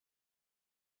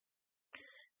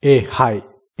Hey, hi.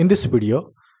 In this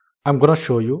video, I'm going to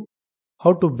show you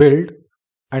how to build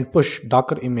and push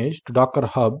Docker image to Docker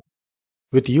Hub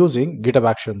with using Github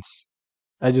Actions.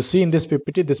 As you see in this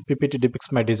PPT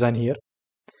depicts my design here.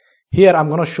 Here, I'm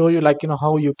going to show you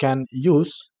how you can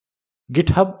use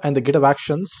GitHub and the Github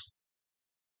Actions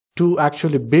to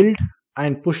actually build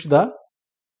and push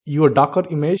your Docker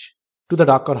image to the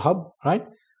Docker Hub, right?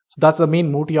 So that's the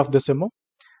main motive of this demo.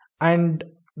 And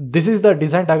this is the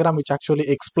design diagram which actually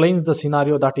explains the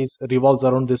scenario that is revolves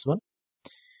around this one.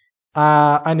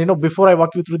 And before I walk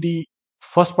you through the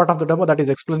first part of the demo, that is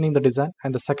explaining the design,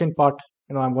 and the second part,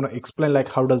 I'm going to explain like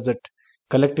how does it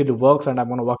collectively works, and I'm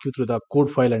going to walk you through the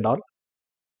code file and all.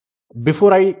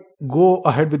 Before I go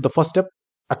ahead with the first step,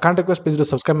 I can't request please to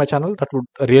subscribe my channel. That would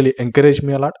really encourage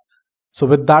me a lot. So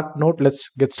with that note, let's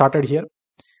get started here.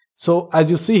 So as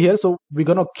you see here, so we're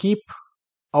going to keep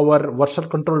our version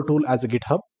control tool as a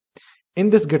GitHub. In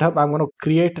this GitHub, I'm going to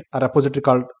create a repository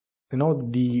called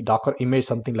the Docker image,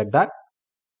 something like that.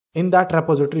 In that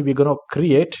repository, we're going to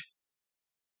create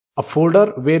a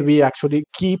folder where we actually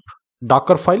keep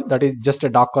Docker file, that is just a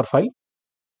Docker file,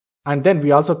 and then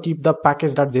we also keep the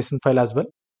package.json file as well.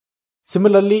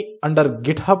 Similarly, under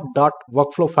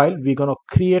github.workflow file, we're going to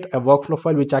create a workflow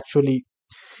file which actually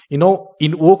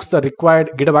invokes the required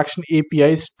GitHub action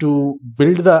APIs to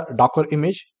build the Docker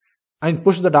image and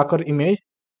push the Docker image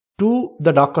to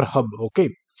the Docker Hub. Okay,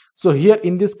 so here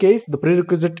in this case, the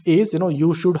prerequisite is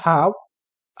you should have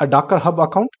a Docker Hub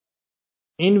account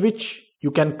in which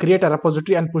you can create a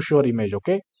repository and push your image.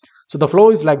 Okay, so the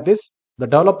flow is like this. The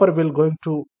developer will going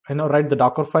to write the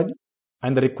Docker file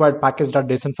and the required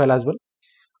package.json file as well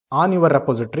on your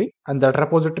repository, and that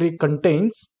repository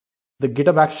contains the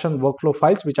GitHub action workflow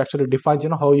files which actually defines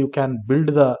how you can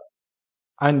build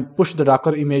and push the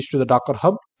Docker image to the Docker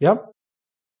Hub. Yeah,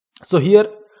 so here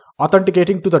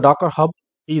authenticating to the Docker Hub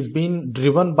is being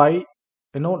driven by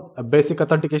a basic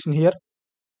authentication here,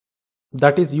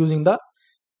 that is using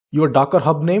your Docker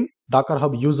Hub name, Docker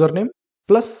Hub username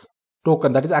plus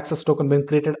token, that is access token being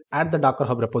created at the Docker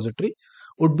Hub repository,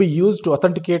 would be used to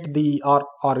authenticate or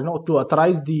to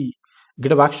authorize the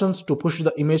GitHub actions to push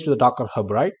the image to the Docker Hub,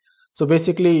 right? So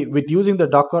basically, with using the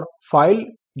Docker file,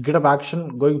 GitHub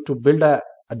action going to build a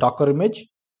Docker image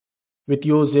with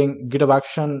using GitHub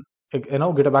action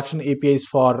GitHub action APIs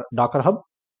for Docker Hub,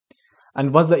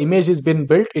 and once the image is been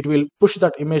built, it will push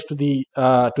that image to the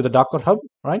Docker Hub,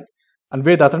 right? And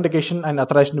where the authentication and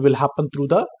authorization will happen through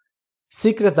the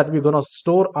secrets that we're going to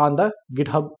store on the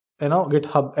GitHub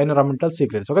GitHub environmental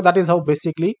secrets. Okay, that is how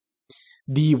basically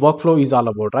the workflow is all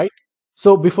about, right?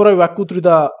 So before I walk you through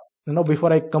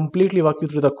before I completely walk you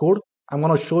through the code, I'm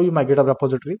going to show you my GitHub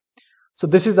repository. So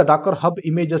this is the Docker Hub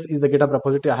images is the GitHub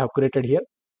repository I have created here.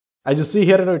 As you see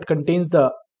here, it contains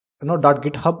the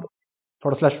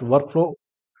 .github/workflow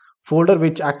folder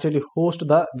which actually hosts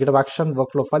the GitHub action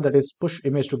workflow file, that is push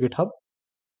image to GitHub,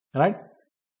 right?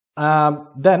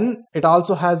 Then it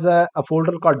also has a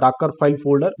folder called Docker file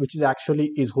folder, which is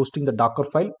actually hosting the Docker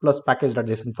file plus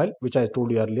package.json file, which I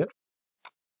told you earlier.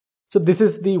 So this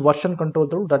is the version control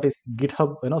tool, that is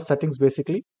GitHub settings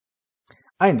basically.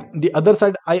 And the other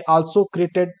side, I also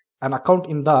created an account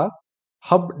in the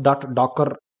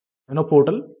hub.docker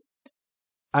portal,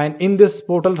 and in this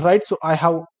portal, right, so I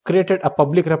have created a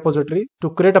public repository. To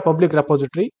create a public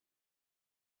repository,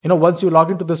 once you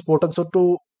log into this portal, so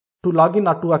to log in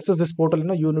or to access this portal,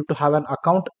 you need to have an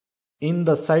account in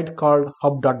the site called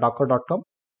hub.docker.com.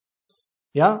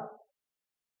 yeah,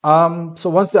 so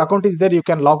once the account is there, you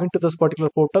can log into this particular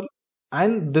portal,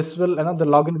 and this will the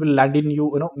login will land in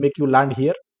make you land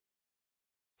here.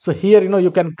 So here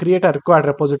you can create a required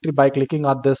repository by clicking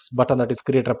on this button, that is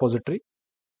create repository.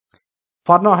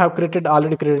 For now, I have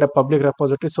already created a public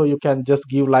repository, so you can just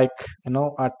give like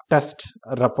a test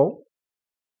repo,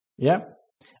 yeah,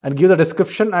 and give the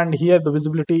description. And here the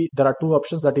visibility, there are two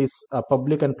options, that is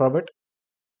public and private.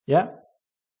 Yeah,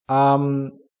 so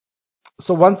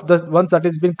once that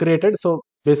is been created, so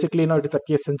basically it is a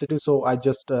case sensitive, so I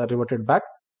just reverted back.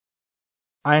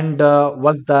 And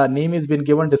once the name is been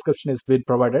given, description is been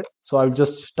provided, so I'll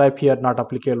just type here not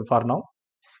applicable for now.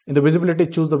 In the visibility,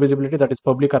 choose the visibility, that is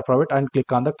public or private, and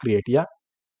click on the create. Yeah,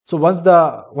 so once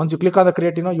you click on the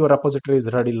create, your repository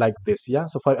is ready like this. Yeah,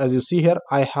 so as you see here,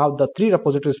 I have the 3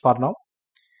 repositories for now.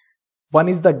 One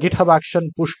is the GitHub action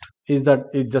pushed, is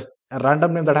just a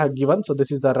random name that I have given. So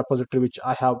this is the repository which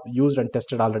I have used and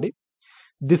tested already.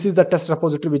 This is the test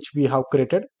repository which we have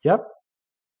created. Yeah,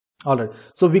 all right,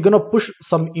 so we're going to push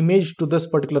some image to this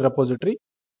particular repository.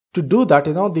 To do that,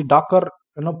 the Docker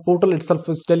portal itself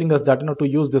is telling us that to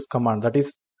use this command, that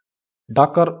is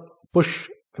docker push,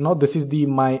 this is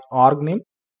my org name,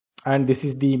 and this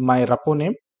is the my repo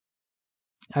name,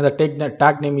 and the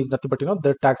tag name is nothing but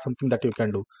the tag something that you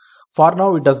can do. For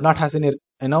now it does not has any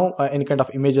any kind of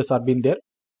images are been there.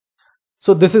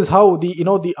 So this is how the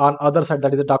the on other side,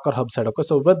 that is a Docker Hub side. Okay,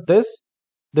 so with this,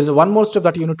 there's one more step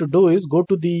that you need to do is go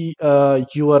to the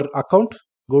your account,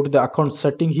 go to the account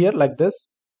setting here like this,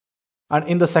 and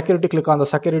in the security, click on the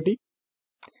security,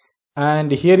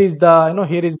 and here is the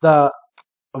here is the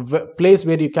place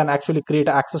where you can actually create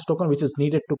an access token which is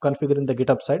needed to configure in the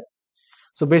GitHub side.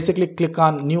 So basically click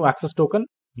on new access token,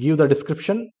 give the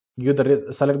description, give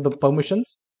the select the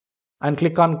permissions, and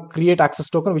click on create access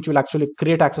token, which will actually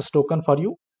create access token for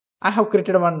you. I have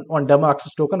created one demo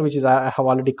access token, which is I have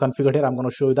already configured here. I'm going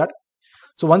to show you that.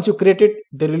 So once you create it,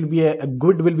 there will be a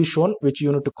grid will be shown, which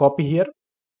you need to copy here.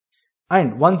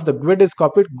 And once the grid is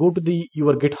copied, go to the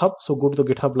your GitHub. So go to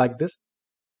the GitHub like this.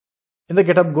 In the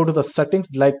GitHub, go to the settings,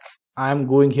 like I am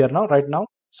going here now, right now.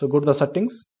 So go to the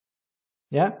settings.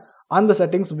 Yeah. On the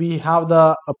settings, we have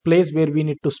a place where we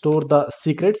need to store the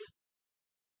secrets.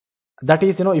 That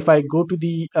is, if I go to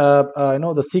the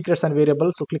the secrets and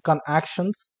variables, so click on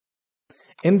actions.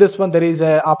 In this one, there is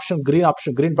a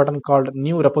green button called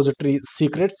new repository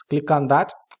secrets. Click on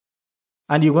that,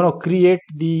 and you're going to create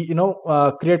the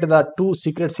create the two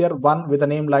secrets here. One with a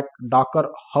name like Docker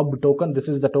Hub token. This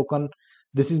is the token.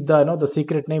 This is the the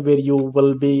secret name where you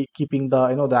will be keeping the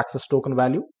the access token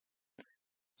value.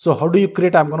 So how do you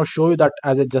create? I'm going to show you that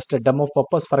as just a demo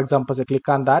purpose. For example, say click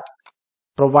on that,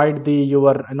 provide the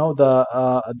your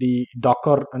the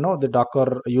Docker the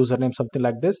Docker username, something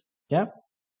like this. Yeah,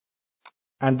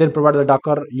 and then provide the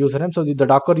Docker username. So the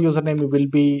Docker username will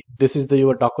be, this is the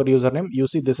your Docker username. You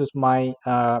see, this is my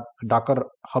Docker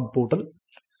Hub portal.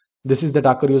 This is the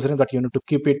Docker username that you need to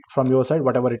keep it from your side,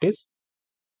 whatever it is.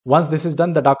 Once this is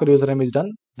done, the Docker username is done.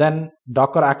 Then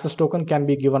Docker access token can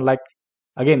be given, like,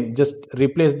 again, just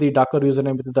replace the Docker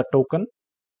username with the token.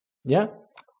 Yeah,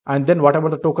 and then whatever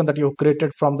the token that you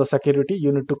created from the security,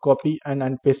 you need to copy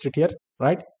and paste it here,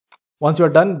 right? Once you are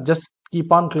done, just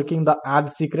keep on clicking the add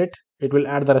secret. It will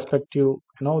add the respective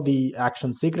the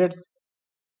action secrets.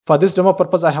 For this demo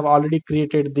purpose, I have already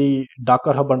created the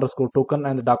Docker Hub underscore token,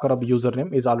 and the Docker Hub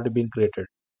username is already been created,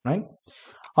 right?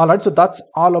 All right, so that's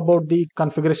all about the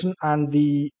configuration and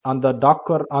the on the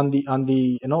Docker on the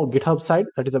GitHub side,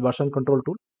 that is a version control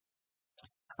tool.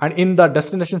 And in the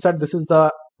destination side, this is the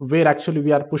where actually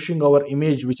we are pushing our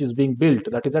image which is being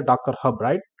built, that is a Docker Hub,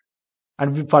 right?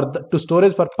 And to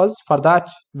storage purpose, for that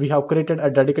we have created a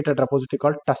dedicated repository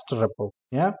called test repo.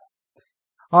 Yeah.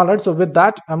 All right, so with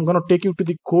that, I'm going to take you to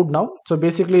the code now. So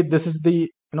basically, this is the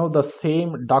the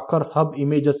same Docker Hub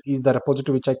images is the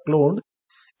repository which I cloned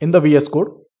in the VS Code.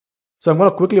 So I'm going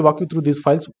to quickly walk you through these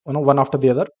files, one after the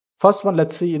other. First one,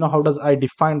 let's see, how does I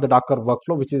define the Docker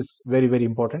workflow, which is very, very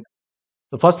important.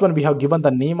 The first one, we have given the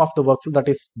name of the workflow, that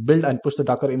is build and push the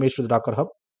Docker image to the Docker Hub.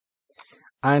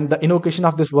 And the invocation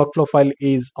of this workflow file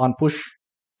is on push.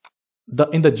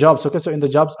 In the jobs, okay, so in the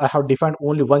jobs, I have defined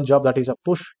only one job, that is a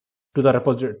push to the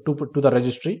repository, to the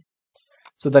registry.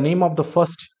 So the name of the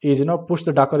first is, push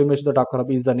the Docker image to the Docker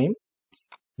Hub is the name.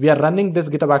 We are running this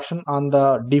GitHub action on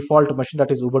the default machine,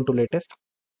 that is Ubuntu latest.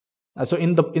 So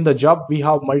in the job, we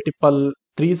have multiple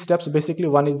 3 steps. Basically,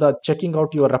 one is the checking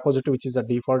out your repository, which is a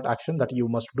default action that you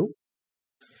must do.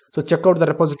 So check out the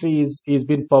repository is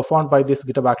being performed by this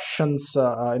GitHub Actions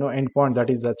endpoint, that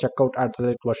is a checkout at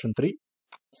version 3.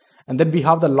 And then we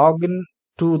have the login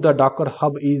to the Docker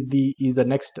Hub is the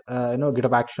next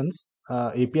GitHub Actions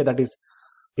API, that is,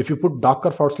 if you put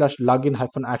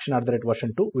docker/login-action at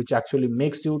version 2, which actually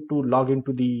makes you to log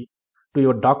into to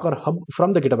your Docker Hub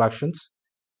from the GitHub Actions,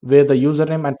 where the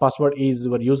username and password is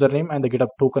your username and the GitHub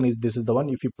token is this is the one.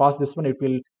 If you pass this one, it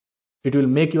will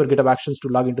make your GitHub Actions to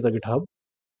log into the GitHub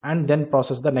and then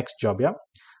process the next job. Yeah,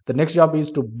 the next job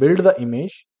is to build the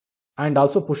image and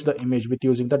also push the image with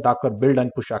using the Docker build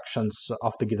and push actions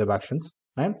of the GitHub Actions,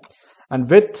 right? And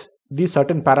with these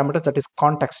certain parameters, that is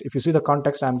context. If you see the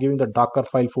context, I'm giving the Docker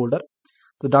file folder.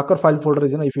 The Docker file folder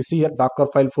is, if you see here, Docker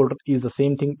file folder is the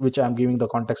same thing which I'm giving the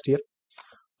context here.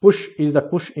 Push is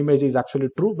that push image is actually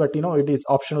true, but it is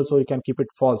optional, so you can keep it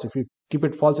false. If you keep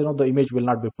it false, the image will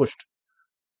not be pushed.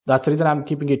 That's the reason I'm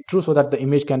keeping it true, so that the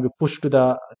image can be pushed to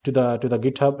the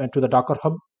GitHub and to the Docker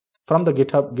Hub from the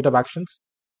GitHub Actions.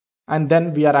 And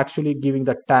then we are actually giving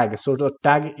the tag. So the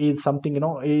tag is something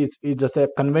is just a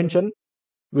convention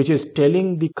which is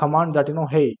telling the command that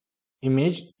hey,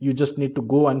 image, you just need to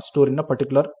go and store in a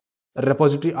particular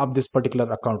repository of this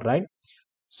particular account, right?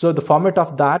 So the format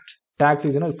of that tags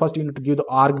is first you need to give the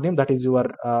arg name, that is your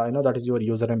that is your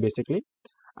username basically,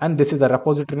 and this is the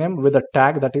repository name with a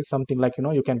tag that is something like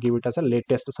you can give it as a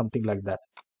latest, something like that.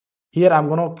 Here I'm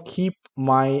going to keep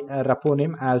my repo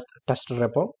name as test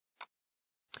repo.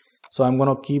 So I'm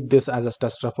going to keep this as a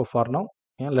test repo for now.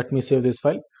 Yeah, let me save this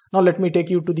file. Now let me take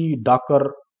you to the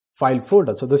Docker file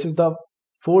folder. So this is the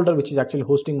folder which is actually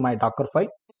hosting my Docker file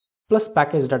plus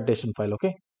package.json file.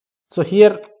 Okay. So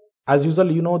here, as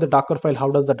usual, you know the Docker file. How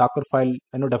does the Docker file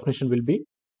definition will be?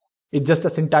 It's just a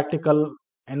syntactical,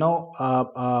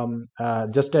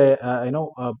 just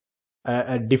a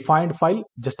defined file,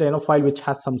 just a file which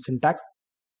has some syntax.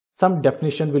 Some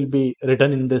definition will be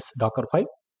written in this Docker file,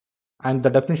 and the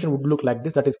definition would look like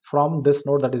this. That is, from this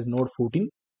node, that is node 14,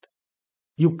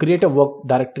 you create a work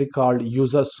directory called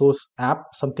user source app,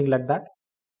 something like that,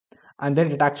 and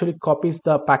then it actually copies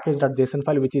the package.json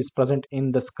file which is present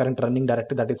in this current running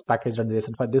directory, that is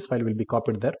package.json file. This file will be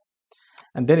copied there,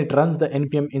 and then it runs the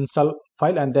npm install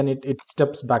file, and then it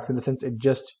steps back, in the sense it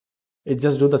just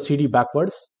do the cd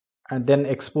backwards, and then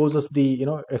exposes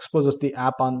the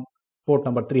app on port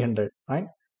number 300, right?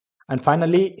 And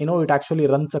finally, it actually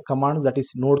runs a command, that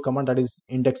is node command, that is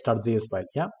index.js file.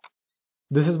 Yeah,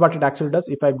 this is what it actually does.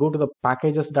 If I go to the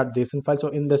packages.json file, so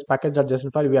in this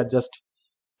package.json file we are just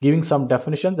giving some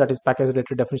definitions, that is package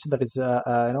related definition, that is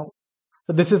so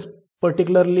this is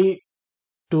particularly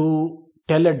to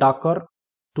tell a Docker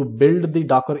to build the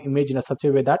Docker image in a such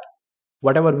a way that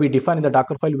whatever we define in the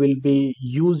Docker file will be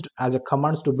used as a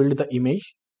commands to build the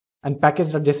image, and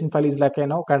package.json file is like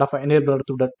kind of an enabler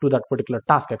to that particular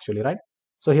task actually, right?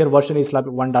 So here version is like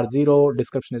 1.0,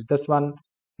 description is this one,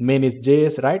 main is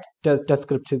JS, right? Test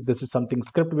script is, this is something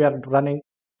script we are running,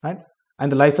 right?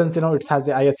 And the license, it has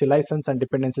the ISC license, and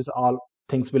dependencies, all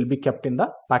things will be kept in the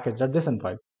package.json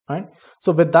file, right?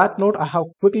 So with that note, I have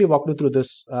quickly walked you through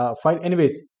this file.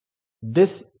 Anyways,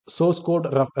 this source code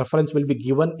reference will be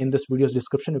given in this video's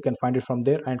description. You can find it from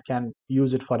there and can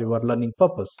use it for your learning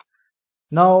purpose.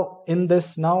 Now in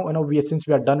this, since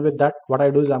we are done with that, what I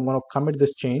do is I'm going to commit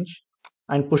this change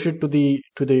and push it to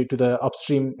the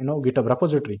upstream GitHub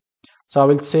repository. So I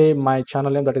will say my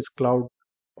channel name, that is Cloud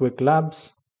Quick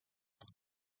Labs.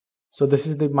 So this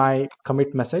is my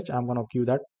commit message. I'm going to give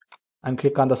that and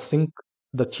click on the sync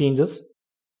the changes.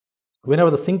 Whenever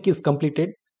the sync is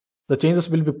completed, the changes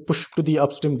will be pushed to the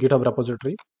upstream GitHub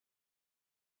repository,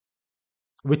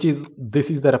 which is, this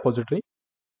is the repository.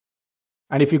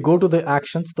 And if you go to the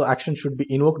actions, the action should be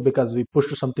invoked because we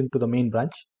pushed something to the main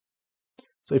branch.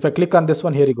 So if I click on this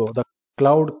one, here you go, the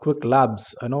Cloud Quick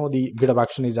Labs, the GitHub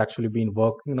action is actually being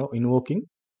invoking.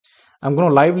 I'm going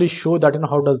to lively show that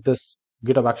how does this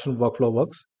GitHub action workflow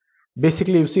works.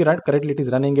 Basically, you see, right, currently it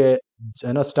is running a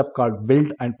step called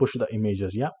build and push the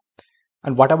images. Yeah,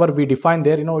 and whatever we define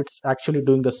there, it's actually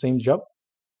doing the same job.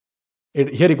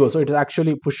 Here you go. So it is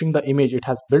actually pushing the image. It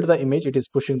has built the image, it is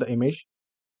pushing the image,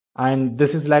 and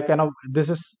this is like this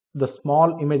is the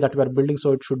small image that we are building,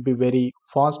 so it should be very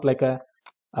fast, like a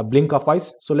blink of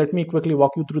eyes. So let me quickly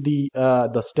walk you through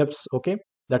the steps, okay,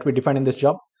 that we define in this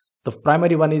job. The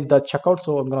primary one is the checkout.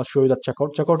 So I'm going to show you the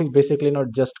checkout. Checkout is basically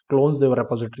just clones the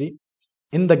repository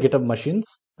in the GitHub machines,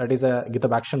 that is a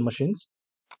GitHub action machines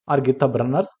or GitHub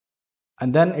runners,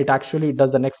 and then it actually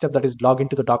does the next step, that is log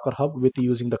into the Docker Hub with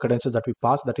using the credentials that we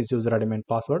pass, that is user ID and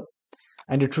password,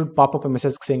 and it should pop up a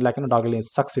message saying like Docker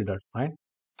is succeeded, right?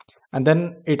 And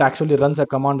then it actually runs a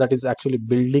command that is actually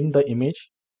building the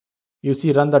image. You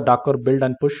see, run the Docker build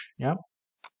and push, yeah.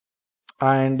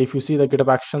 And if you see the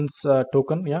GitHub Actions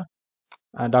token, yeah,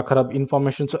 and Docker Hub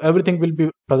information, so everything will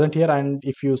be present here. And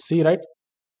if you see, right,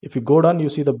 if you go down, you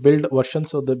see the build version.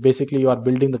 So basically you are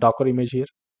building the Docker image here.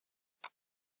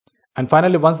 And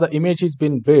finally, once the image has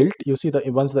been built, you see that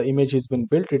once the image has been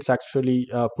built, it's actually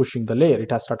pushing the layer.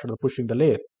 It has started pushing the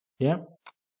layer, yeah.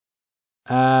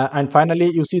 And finally,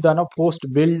 you see the post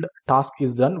build task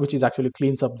is done, which is actually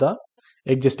cleans up the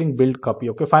existing build copy.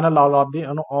 Okay, final, all of the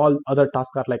all other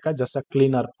tasks are like just a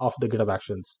cleaner of the GitHub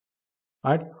Actions,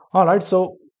 right? All right,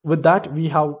 so with that, we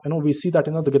have we see that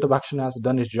the GitHub action has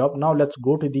done its job. Now let's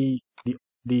go to the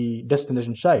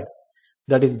destination side,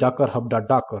 that is docker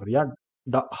hub.docker, yeah,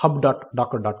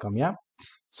 hub.docker.com, yeah.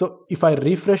 So if I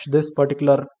refresh this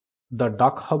particular the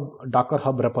docker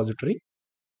hub repository,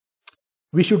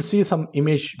 we should see some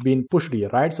image being pushed here,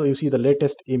 right? So you see the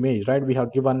latest image, right? We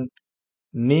have given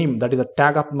name, that is a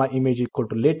tag of my image equal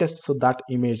to latest, so that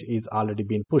image is already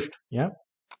being pushed, yeah.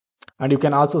 And you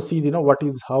can also see what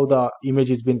is how the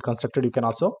image is being constructed. You can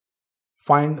also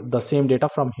find the same data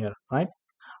from here, right?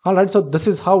 All right, so this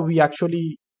is how we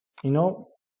actually this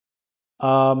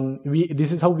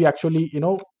is how we actually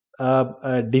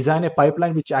design a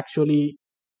pipeline which actually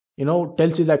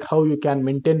tells you like how you can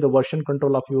maintain the version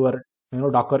control of your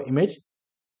Docker image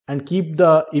and keep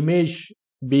the image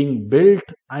being built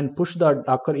and push the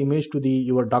Docker image to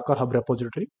your Docker Hub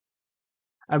repository,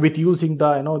 and with using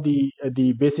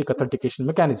the basic authentication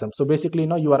mechanism. So basically,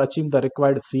 you are achieving the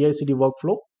required CI/CD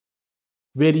workflow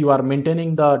where you are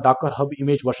maintaining the Docker Hub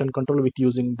image version control with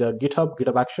using the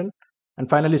GitHub action, and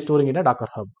finally storing in a Docker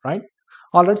Hub, right?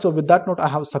 All right. So with that note, I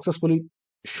have successfully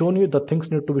shown you the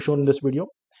things need to be shown in this video.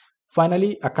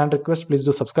 Finally, a kind request, please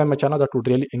do subscribe my channel. That would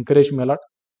really encourage me a lot.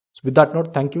 So with that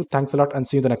note, thank you, thanks a lot, and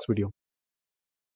see you in the next video.